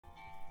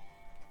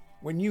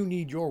When you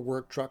need your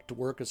work truck to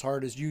work as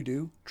hard as you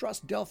do,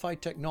 trust Delphi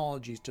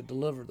Technologies to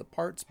deliver the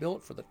parts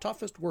built for the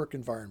toughest work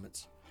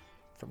environments.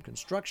 From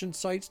construction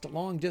sites to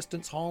long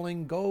distance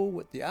hauling, go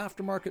with the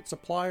aftermarket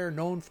supplier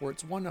known for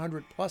its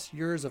 100 plus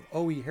years of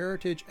OE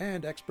heritage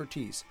and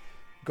expertise.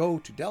 Go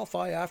to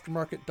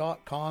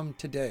DelphiAftermarket.com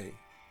today.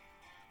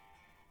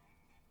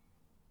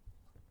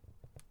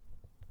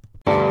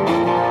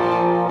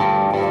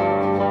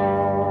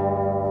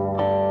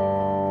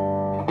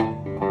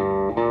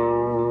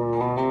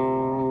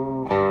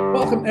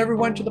 Welcome,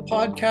 everyone, to the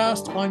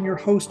podcast. I'm your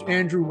host,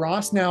 Andrew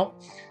Ross. Now,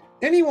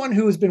 anyone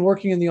who has been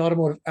working in the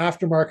automotive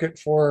aftermarket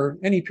for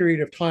any period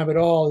of time at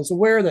all is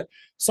aware that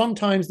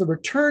sometimes the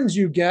returns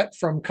you get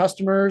from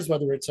customers,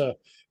 whether it's a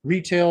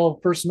retail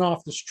person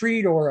off the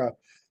street or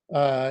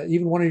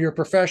even one of your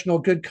professional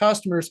good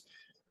customers,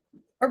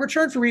 are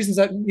returned for reasons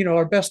that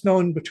are best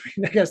known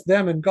between, I guess,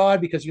 them and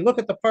God. Because you look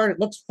at the part, it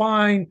looks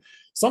fine.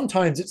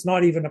 Sometimes it's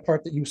not even a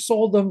part that you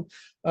sold them,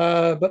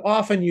 but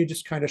often you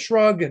just kind of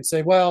shrug and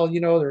say, well,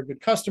 they're a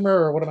good customer,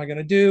 or what am I going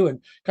to do, and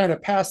kind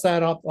of pass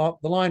that up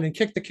the line and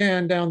kick the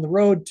can down the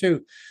road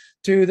to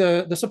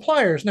the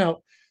suppliers. Now,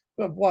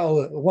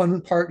 while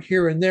one part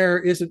here and there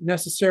isn't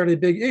necessarily a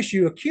big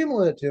issue,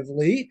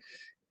 accumulatively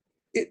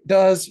it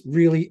does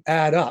really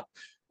add up.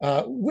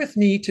 With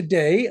me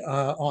today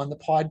on the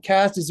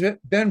podcast is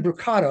Ben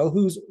Brucato,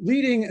 who's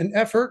leading an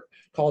effort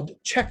called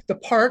Check the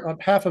Part on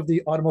behalf of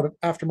the Automotive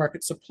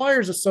Aftermarket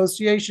Suppliers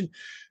Association.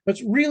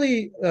 That's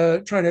really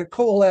trying to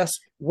coalesce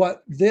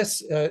what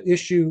this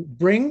issue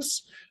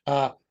brings,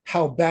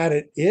 how bad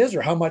it is,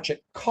 or how much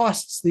it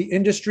costs the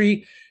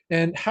industry,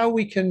 and how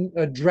we can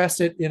address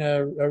it in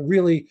a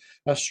really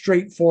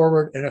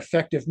straightforward and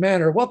effective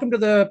manner. Welcome to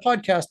the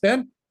podcast,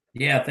 Ben.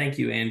 Yeah, thank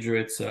you, Andrew.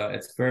 It's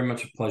very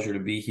much a pleasure to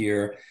be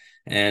here,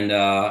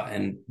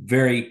 and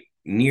very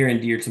near and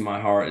dear to my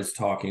heart is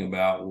talking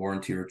about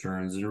warranty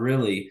returns, and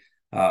really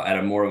at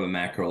a more of a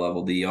macro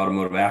level, the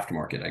automotive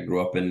aftermarket. I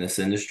grew up in this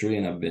industry,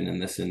 and I've been in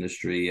this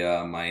industry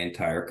my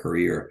entire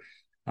career.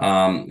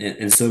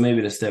 And so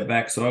maybe to step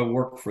back, so I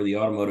work for the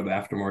Automotive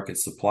Aftermarket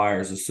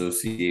Suppliers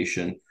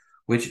Association,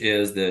 which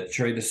is the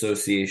trade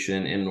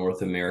association in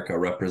North America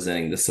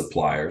representing the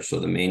suppliers,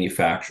 so the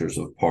manufacturers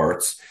of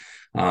parts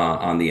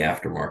on the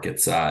aftermarket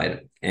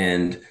side.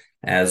 And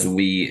as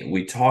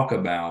we talk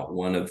about,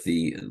 one of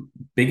the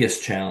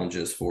biggest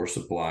challenges for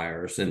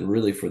suppliers and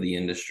really for the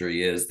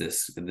industry is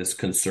this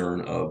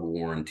concern of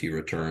warranty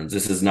returns.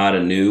 This is not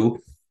a new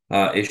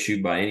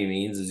issue by any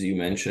means, as you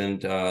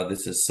mentioned.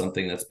 This is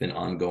something that's been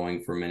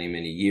ongoing for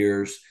many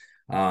years.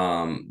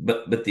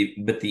 But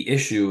the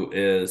issue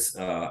is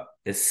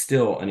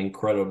still an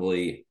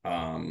incredibly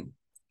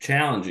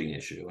challenging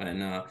issue.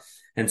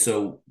 And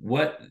so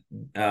what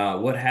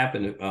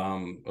happened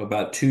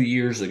about 2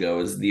 years ago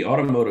is the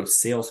Automotive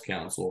Sales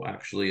Council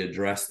actually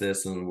addressed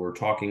this, and we're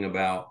talking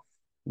about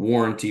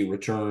warranty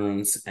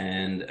returns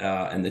and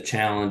the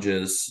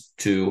challenges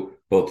to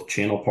both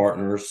channel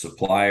partners,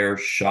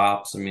 suppliers,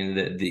 shops. I mean,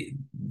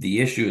 the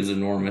issue is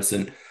enormous,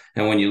 and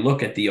when you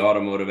look at the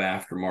automotive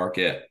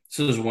aftermarket,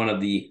 so this is one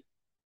of the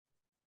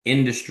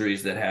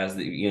industries that has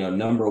the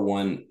number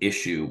one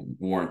issue,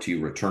 warranty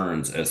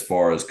returns, as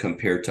far as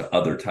compared to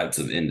other types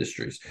of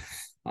industries.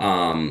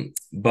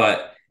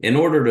 But in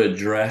order to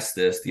address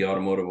this, the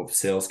Automotive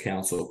Sales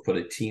Council put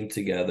a team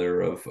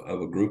together of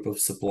a group of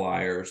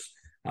suppliers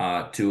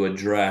to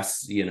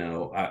address,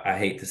 I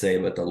hate to say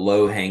it, but the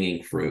low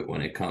hanging fruit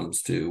when it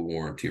comes to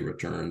warranty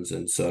returns.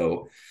 And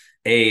so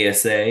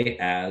AASA,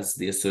 as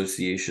the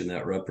association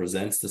that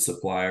represents the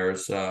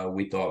suppliers,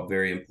 we thought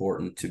very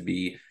important to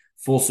be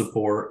full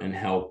support and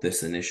help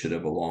this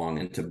initiative along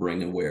and to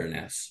bring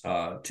awareness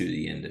to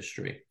the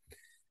industry.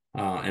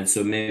 And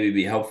so maybe it'd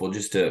be helpful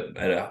just to,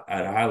 at a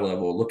high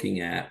level,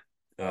 looking at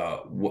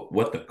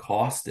what the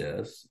cost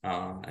is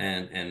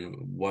and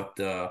what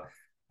the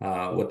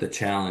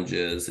challenge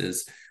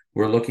is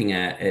we're looking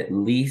at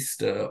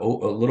least a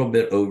little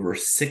bit over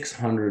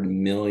 $600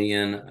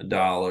 million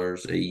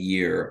a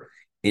year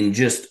in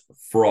just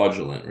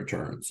fraudulent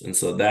returns. And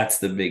so that's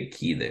the big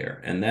key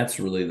there. And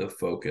that's really the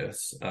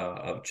focus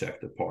of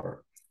Check the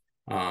Part.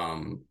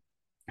 And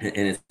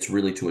it's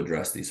really to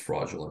address these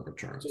fraudulent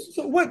returns.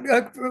 So what,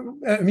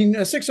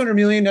 600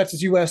 million, that's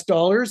US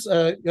dollars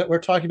that we're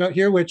talking about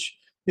here, which,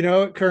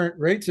 at current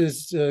rates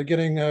is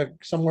getting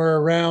somewhere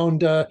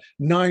around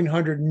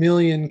 900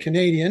 million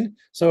Canadian.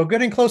 So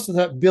getting close to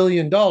that $1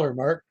 billion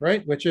mark,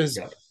 right? Which is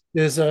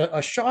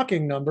a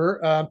shocking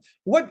number.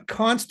 What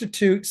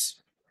constitutes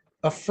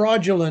a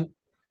fraudulent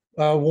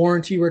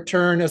warranty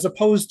return as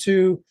opposed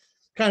to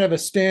kind of a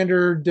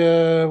standard,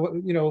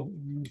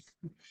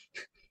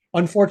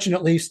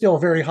 unfortunately, still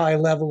very high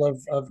level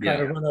of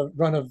kind of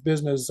run of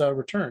business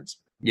returns?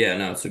 Yeah,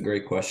 no, it's a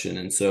great question.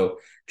 And so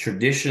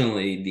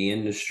traditionally, the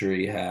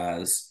industry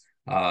has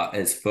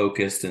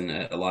focused, and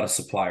a lot of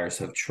suppliers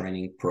have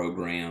training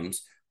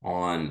programs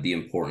on the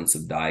importance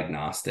of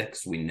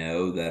diagnostics. We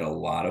know that a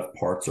lot of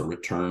parts are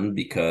returned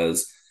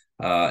because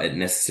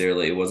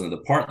it wasn't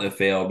the part that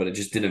failed, but it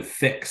just didn't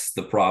fix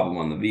the problem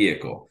on the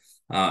vehicle.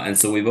 And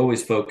so we've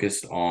always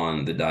focused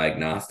on the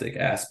diagnostic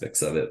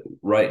aspects of it.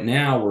 Right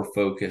now, we're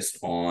focused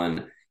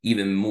on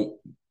even more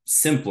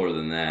simpler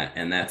than that,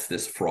 and that's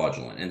this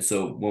fraudulent. And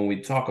so when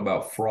we talk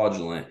about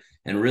fraudulent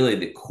and really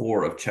the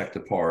core of Check the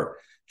Part,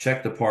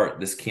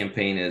 this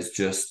campaign is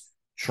just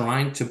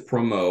trying to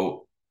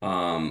promote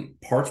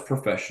parts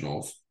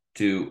professionals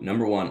to,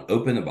 number one,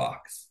 open the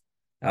box,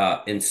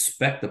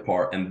 inspect the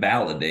part, and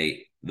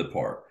validate the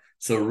part.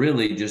 So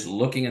really just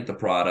looking at the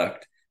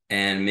product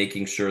and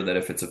making sure that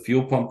if it's a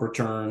fuel pump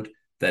returned,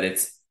 that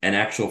it's an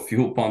actual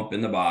fuel pump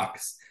in the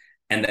box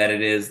and that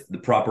it is the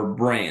proper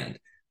brand.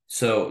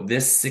 So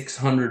this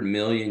 600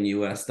 million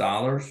US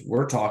dollars,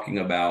 we're talking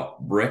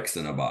about bricks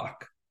in a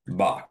box.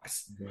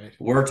 Right.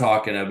 We're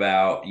talking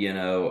about,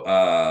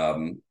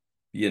 a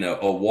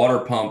water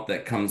pump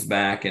that comes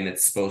back and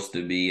it's supposed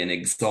to be an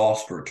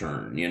exhaust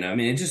return. I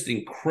mean, it's just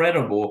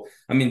incredible.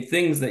 I mean,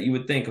 things that you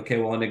would think, okay,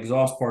 well, an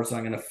exhaust part's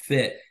not going to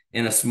fit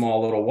in a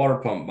small little water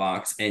pump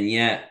box, and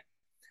yet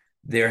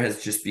there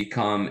has just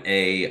become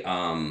a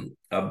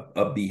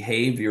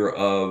behavior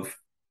of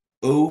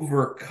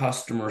over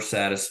customer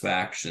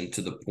satisfaction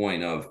to the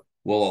point of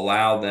we'll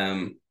allow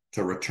them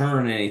to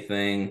return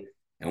anything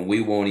and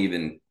we won't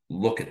even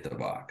look at the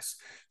box.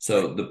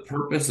 So the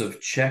purpose of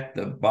Check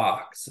the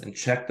Box and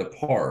Check the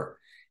Part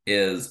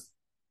is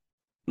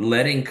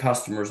letting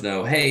customers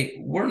know, hey,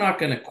 we're not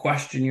going to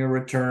question your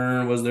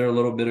return. Was there a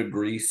little bit of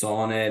grease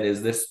on it?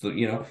 Is this,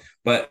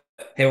 but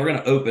hey, we're going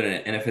to open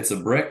it. And if it's a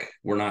brick,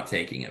 we're not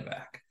taking it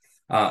back.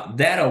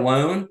 That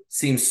alone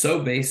seems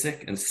so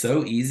basic and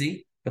so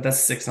easy, but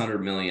that's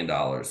 $600 million.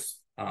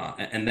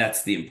 And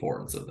that's the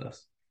importance of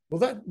this.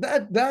 Well,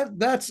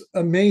 that's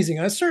amazing.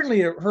 I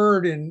certainly have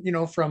heard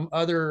from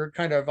other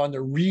kind of on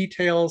the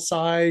retail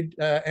side,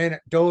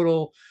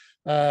 anecdotal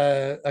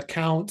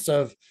accounts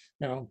of,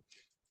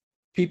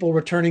 people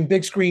returning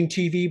big screen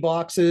TV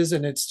boxes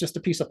and it's just a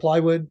piece of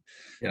plywood.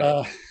 Yeah.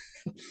 Uh,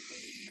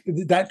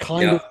 that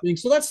kind of thing.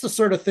 So that's the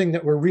sort of thing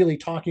that we're really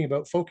talking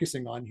about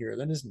focusing on here,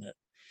 then, isn't it?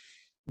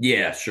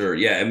 Yeah, sure.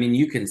 Yeah. I mean,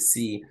 you can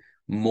see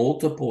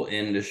multiple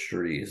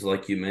industries,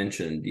 like you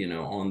mentioned,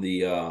 on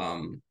the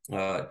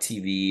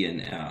TV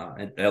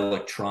and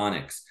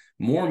electronics.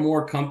 More and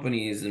more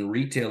companies and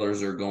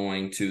retailers are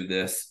going to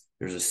this.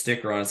 There's a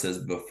sticker on it that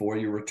says, before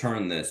you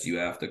return this, you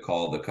have to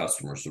call the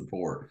customer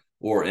support,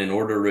 or in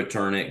order to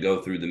return it,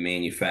 go through the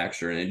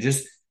manufacturer. And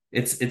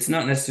it's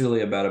not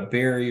necessarily about a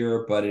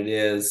barrier, but it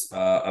is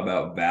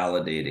about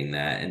validating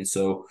that. And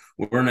so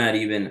we're not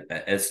even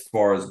as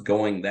far as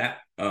going that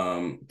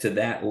to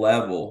that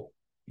level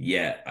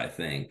yet, I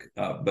think,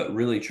 but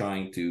really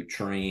trying to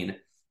train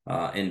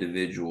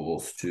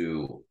individuals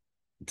to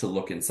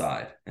look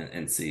inside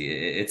and see.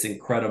 It's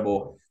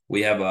incredible.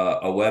 We have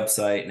a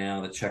website now,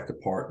 the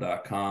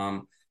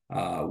checkthepart.com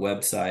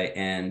website,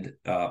 and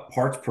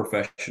parts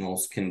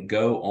professionals can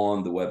go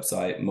on the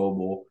website,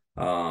 mobile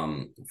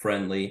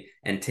friendly,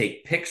 and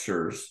take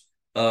pictures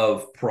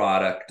of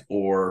product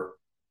or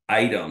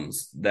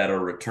items that are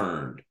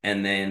returned,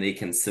 and then they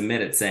can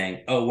submit it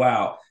saying, oh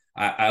wow,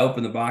 I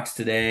opened the box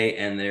today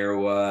and there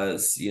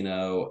was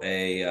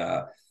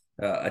a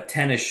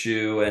tennis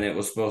shoe and it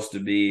was supposed to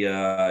be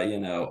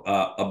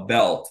a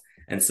belt.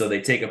 And so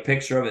they take a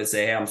picture of it and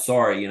say, hey, I'm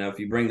sorry, if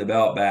you bring the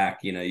belt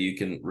back, you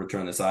can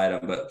return this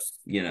item. But,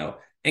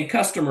 and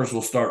customers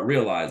will start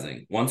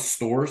realizing once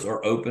stores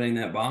are opening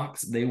that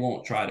box, they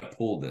won't try to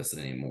pull this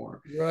anymore.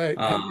 Right.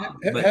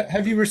 But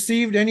Have you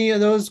received any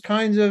of those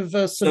kinds of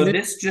so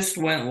this just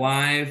went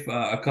live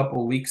a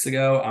couple of weeks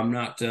ago. I'm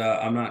not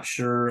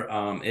sure.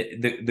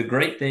 The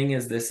great thing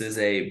is this is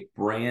a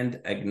brand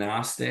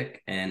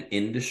agnostic and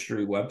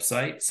industry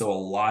website. So a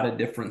lot of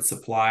different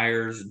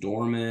suppliers,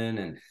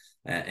 Dorman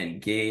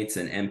and Gates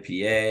and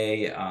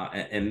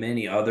MPA and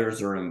many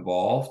others are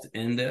involved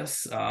in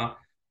this.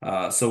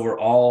 So we're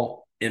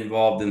all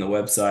involved in the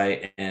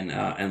website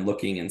and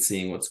looking and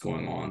seeing what's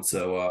going on.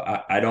 So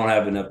I don't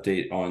have an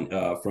update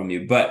on from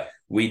you, but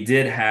we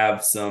did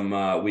have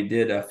we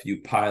did a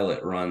few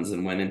pilot runs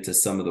and went into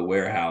some of the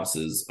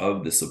warehouses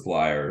of the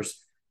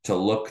suppliers to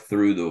look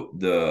through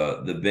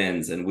the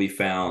bins, and we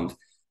found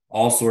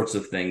all sorts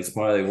of things.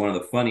 Probably one of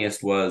the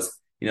funniest was,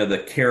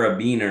 the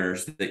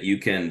carabiners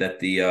that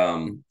the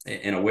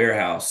in a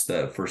warehouse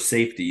that for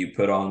safety you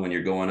put on when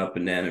you're going up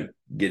and down and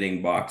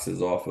getting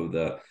boxes off of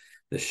the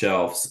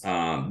shelves.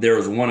 There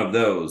was one of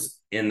those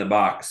in the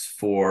box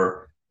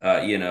for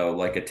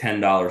like a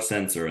 $10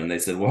 sensor, and they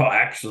said, well,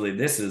 actually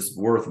this is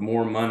worth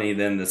more money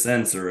than the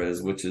sensor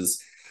is, which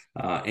is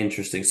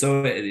interesting.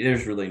 So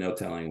there's really no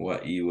telling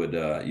what you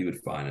would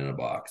find in a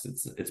box.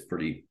 It's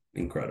pretty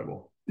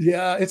incredible.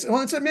 Yeah, it's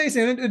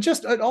amazing.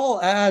 It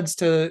all adds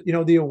to,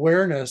 the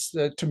awareness,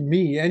 to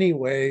me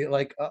anyway.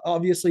 Like,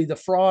 obviously the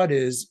fraud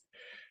is,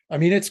 I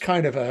mean, it's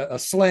kind of a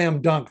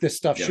slam dunk. This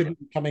stuff shouldn't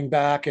be coming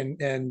back,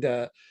 and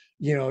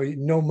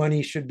no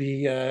money should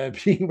be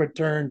being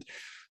returned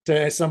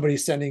to somebody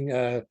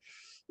sending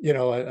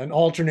an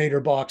alternator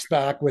box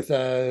back with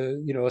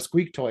a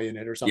squeak toy in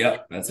it or something.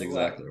 Yep, that's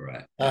exactly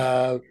right.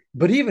 Yeah.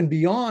 But even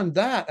beyond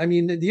that, I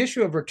mean, the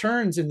issue of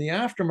returns in the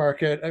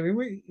aftermarket, I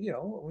mean,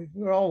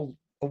 we're all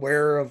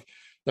aware of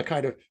the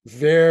kind of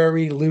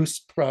very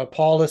loose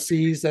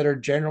policies that are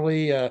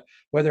generally,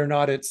 whether or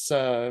not it's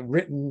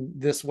written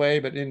this way,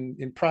 but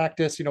in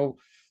practice,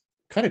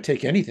 kind of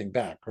take anything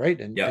back, right?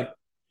 And Yeah. and,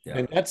 Yeah.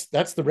 and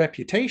that's the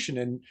reputation.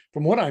 And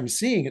from what I'm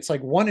seeing, it's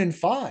like 1 in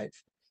 5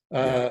 Yeah.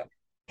 uh,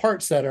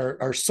 parts that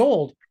are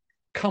sold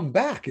come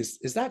back. Is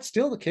that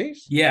still the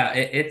case? Yeah,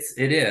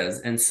 it is.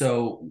 And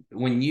so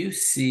when you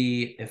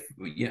see, if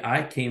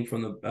I came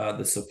from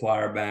the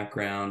supplier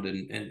background,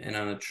 and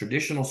on a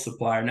traditional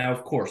supplier, now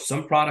of course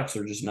some products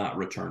are just not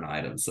return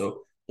items.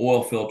 So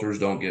oil filters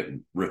don't get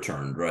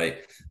returned, right?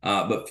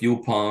 But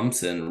fuel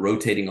pumps and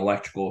rotating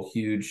electrical,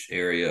 huge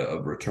area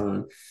of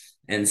return.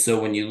 And so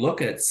when you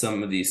look at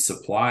some of these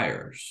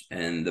suppliers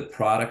and the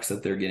products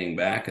that they're getting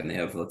back, and they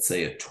have, let's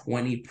say, a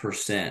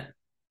 20%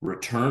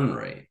 return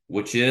rate,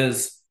 which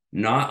is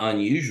not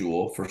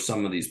unusual for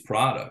some of these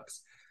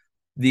products.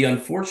 The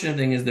unfortunate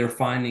thing is they're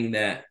finding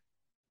that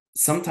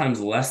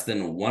sometimes less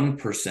than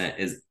 1%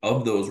 is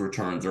of those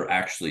returns are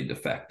actually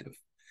defective.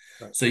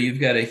 Right. So you've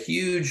got a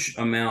huge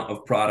amount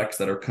of products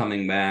that are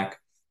coming back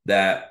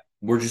that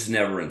were just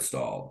never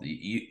installed.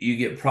 You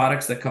get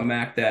products that come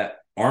back that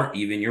aren't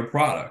even your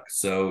product.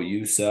 So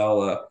you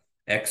sell a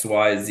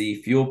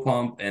XYZ fuel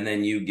pump, and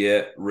then you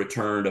get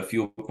returned a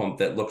fuel pump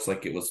that looks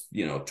like it was,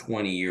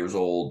 20 years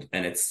old,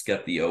 and it's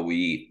got the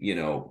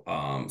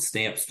OE,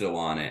 stamp still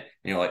on it.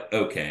 And you're like,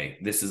 okay,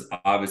 this is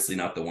obviously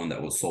not the one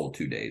that was sold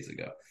 2 days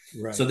ago.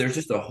 So Right. there's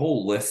just a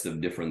whole list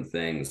of different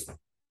things.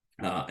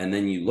 And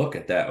then you look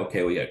at that,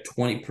 okay, we got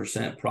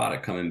 20%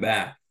 product coming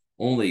back,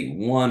 only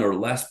 1 or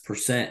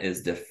less%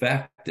 is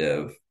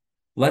defective.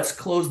 Let's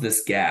close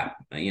this gap,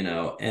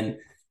 and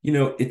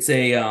it's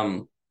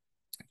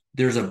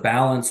there's a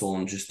balance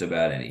on just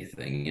about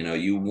anything.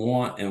 You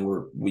want, and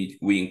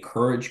we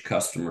encourage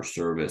customer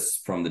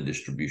service from the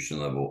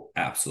distribution level,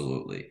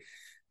 absolutely.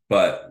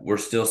 But we're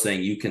still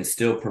saying you can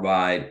still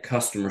provide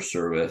customer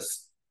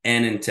service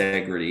and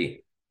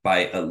integrity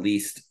by at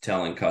least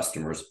telling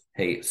customers,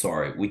 hey,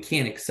 sorry, we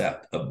can't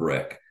accept a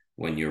brick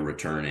when you're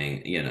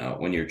returning,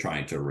 when you're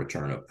trying to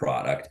return a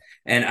product.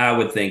 And I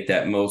would think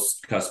that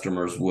most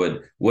customers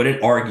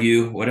wouldn't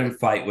argue,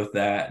 wouldn't fight with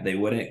that. They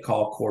wouldn't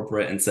call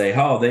corporate and say,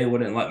 oh, they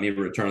wouldn't let me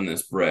return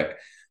this brick,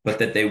 but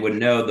that they would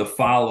know the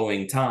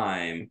following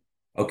time,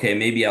 okay,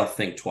 maybe I'll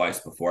think twice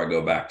before I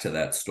go back to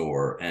that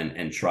store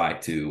and try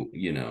to,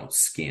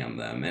 scam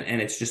them. And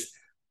it's just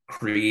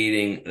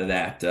creating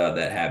that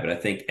habit. I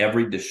think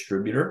every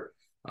distributor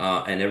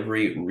and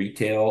every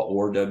retail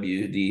or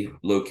WD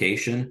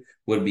location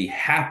would be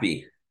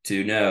happy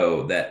to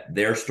know that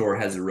their store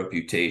has a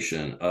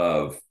reputation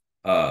of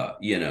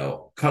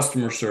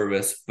customer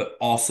service, but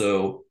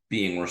also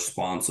being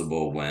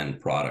responsible when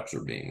products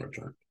are being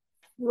returned.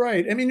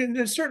 Right. I mean,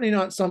 it's certainly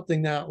not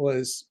something that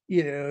was,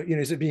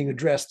 is it being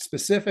addressed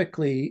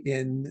specifically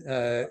in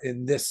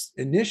this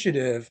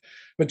initiative,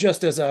 but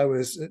just as I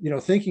was,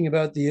 thinking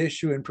about the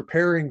issue and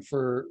preparing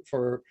for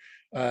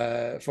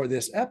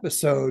this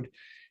episode,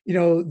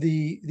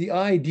 the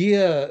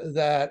idea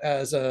that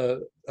as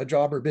a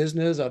job or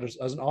business,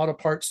 as an auto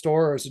parts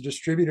store, or as a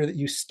distributor, that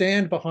you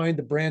stand behind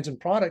the brands and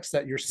products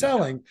that you're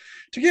selling,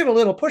 to give a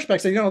little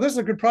pushback, say, this is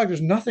a good product.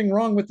 There's nothing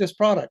wrong with this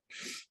product.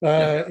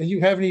 And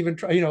you haven't even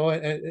tried,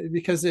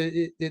 because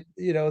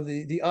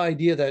the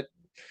idea that,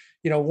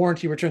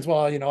 warranty returns,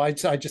 well, I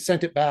just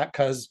sent it back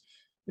because,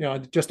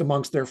 just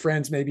amongst their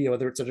friends, maybe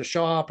whether it's at a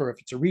shop or if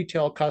it's a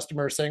retail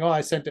customer saying, oh,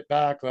 I sent it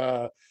back,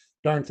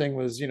 darn thing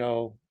was,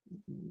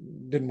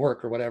 didn't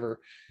work or whatever.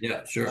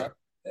 Yeah, sure.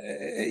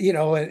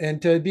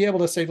 And to be able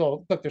to say,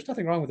 well, look, there's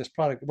nothing wrong with this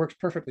product. It works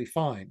perfectly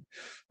fine.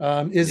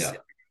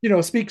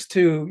 Speaks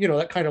to,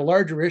 that kind of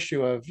larger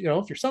issue of,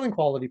 if you're selling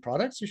quality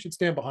products, you should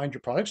stand behind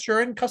your products. Sure.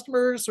 And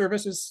customer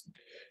service is,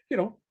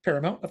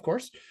 paramount, of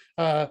course.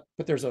 But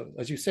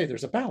as you say,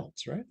 there's a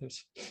balance, right?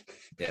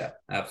 Yeah,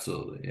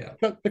 absolutely. Yeah.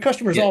 But the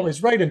customer's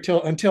always right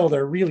until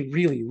they're really,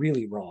 really,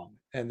 really wrong.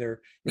 And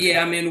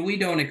I mean, we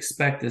don't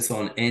expect this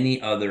on any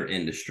other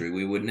industry.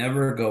 We would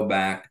never go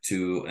back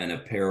to an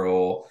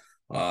apparel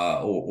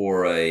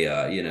or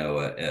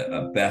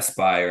a Best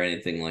Buy or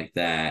anything like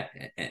that,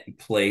 and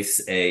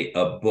place a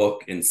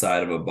book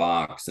inside of a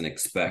box and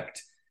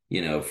expect,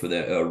 for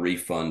a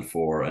refund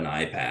for an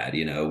iPad.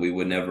 We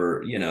would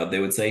never, they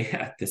would say,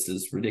 yeah, this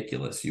is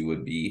ridiculous. You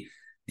would be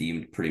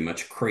deemed pretty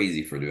much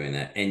crazy for doing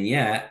that. And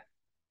yet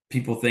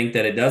people think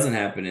that it doesn't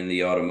happen in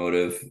the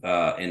automotive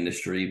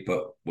industry,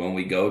 but when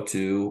we go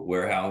to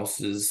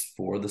warehouses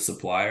for the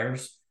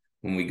suppliers,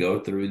 when we go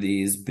through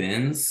these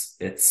bins,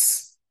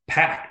 it's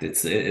packed.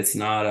 It's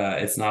not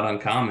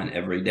uncommon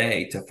every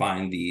day to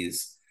find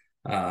these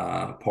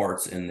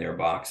parts in their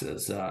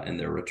boxes in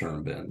their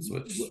return bins,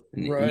 which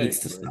needs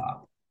to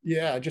stop.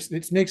 Yeah, just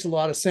it makes a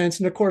lot of sense.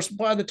 And of course,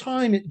 by the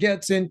time it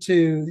gets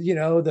into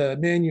the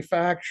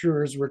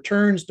manufacturer's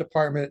returns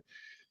department,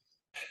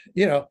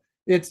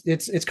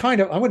 it's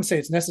kind of, I wouldn't say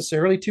it's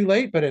necessarily too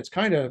late, but it's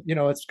kind of,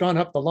 it's gone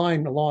up the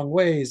line a long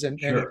ways.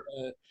 Sure.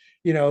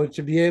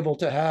 To be able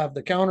to have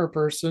the counter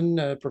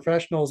person,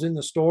 professionals in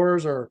the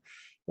stores, or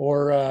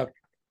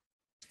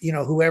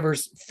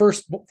whoever's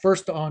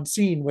first on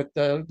scene with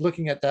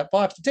looking at that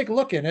box, to take a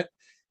look in it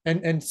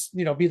and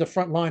be the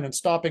front line on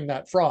stopping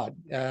that fraud,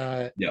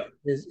 Yeah.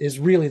 is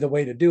really the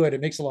way to do it.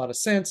 It makes a lot of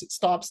sense. It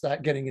stops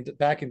that getting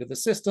back into the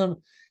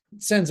system.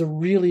 It sends a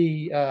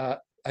really, I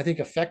think,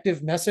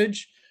 effective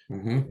message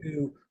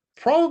to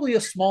probably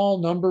a small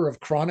number of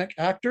chronic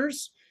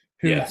actors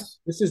who Yes.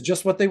 this is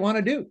just what they want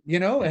to do,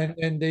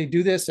 and they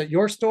do this at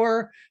your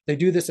store, they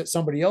do this at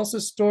somebody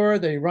else's store,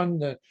 they run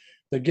the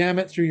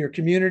gamut through your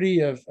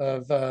community of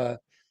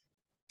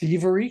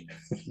thievery,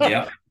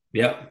 Yeah.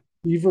 Yeah.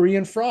 thievery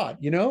and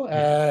fraud,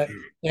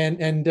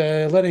 and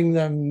letting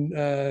them,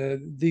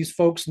 these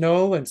folks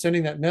know, and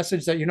sending that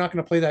message that you're not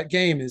going to play that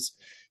game is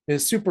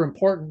super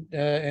important,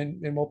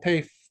 and will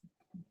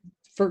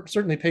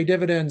certainly pay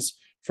dividends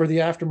for the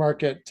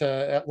aftermarket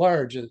at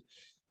large. Is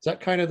that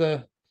kind of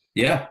the?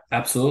 Yeah,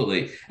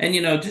 absolutely. And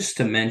just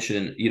to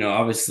mention,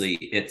 obviously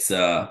it's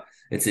an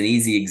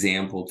easy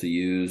example to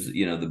use,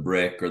 the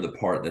brick or the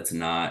part that's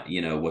not,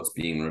 what's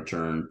being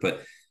returned. But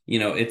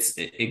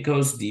it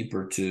goes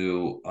deeper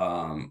to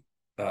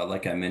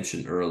like I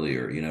mentioned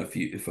earlier,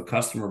 if a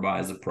customer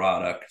buys a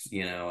product,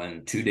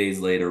 and 2 days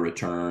later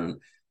return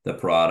the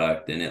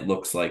product and it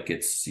looks like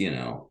it's,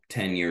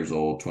 10 years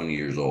old, 20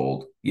 years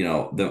old,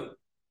 the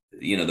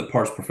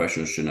parts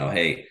professionals should know,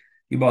 hey,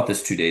 you bought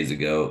this 2 days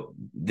ago.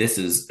 This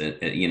is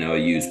a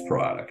used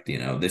product.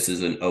 This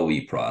is an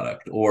OE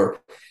product. Or,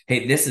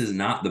 hey, this is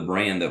not the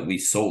brand that we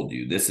sold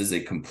you. This is a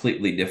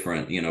completely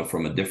different,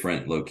 from a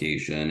different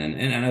location.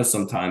 And I know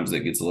sometimes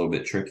it gets a little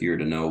bit trickier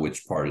to know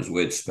which part is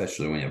which,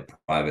 especially when you have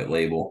private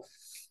label.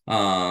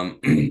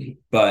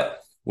 But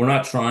we're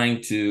not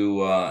trying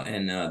to,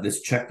 and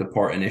this check the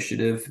part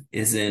initiative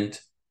isn't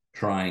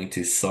trying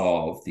to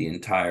solve the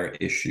entire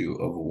issue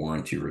of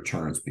warranty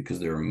returns,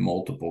 because there are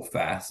multiple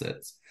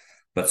facets.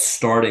 But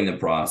starting the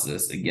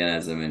process, again,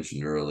 as I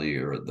mentioned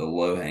earlier, the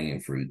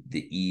low-hanging fruit,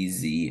 the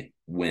easy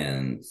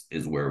wins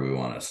is where we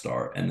want to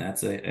start. And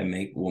that's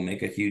will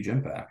make a huge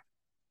impact.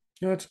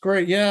 That's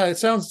great. Yeah, it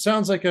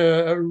sounds like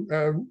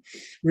a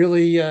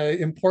really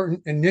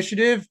important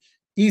initiative,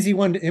 easy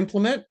one to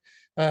implement.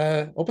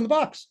 Open the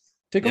box,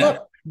 take a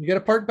look. You get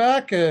a part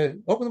back.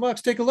 Open the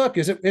box, take a look.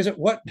 Is it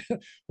what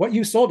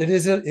you sold?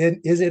 Is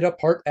it a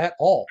part at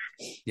all?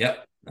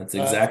 Yep. That's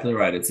exactly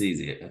right. It's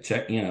easy.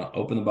 Check,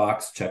 open the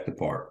box, check the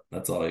part.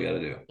 That's all you got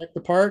to do. Check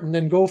the part and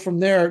then go from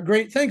there.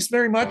 Great. Thanks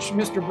very much,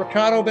 Mr.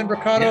 Bricado, Ben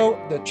Bricado.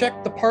 Yeah. The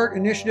Check the Part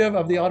initiative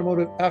of the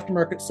Automotive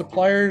Aftermarket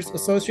Suppliers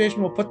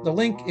Association. We'll put the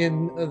link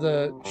in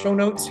the show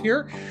notes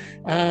here.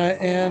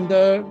 And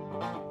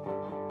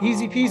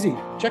easy peasy.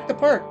 Check the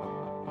part.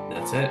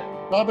 That's it.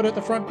 Stop it at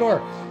the front door.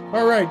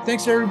 All right.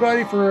 Thanks,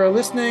 everybody, for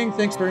listening.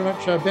 Thanks very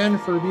much, Ben,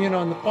 for being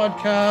on the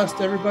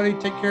podcast. Everybody,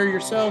 take care of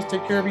yourselves.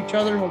 Take care of each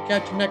other. And we'll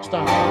catch you next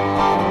time.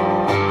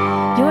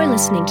 You're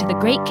listening to the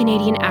Great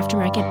Canadian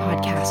Aftermarket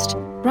Podcast,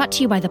 brought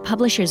to you by the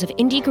publishers of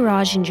Indie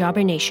Garage and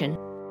Jobber Nation.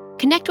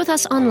 Connect with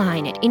us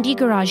online at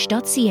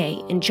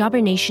indiegarage.ca and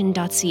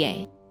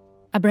jobbernation.ca,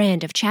 a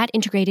brand of Chat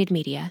Integrated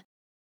Media.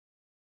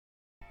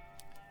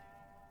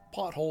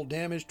 Pothole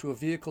damage to a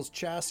vehicle's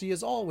chassis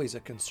is always a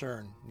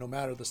concern, no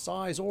matter the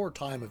size or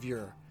time of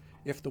year.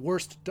 If the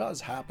worst does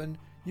happen,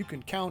 you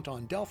can count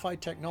on Delphi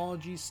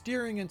Technologies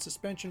steering and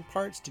suspension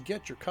parts to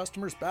get your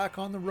customers back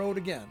on the road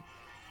again.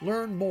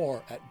 Learn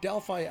more at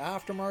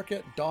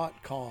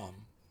delphiaftermarket.com.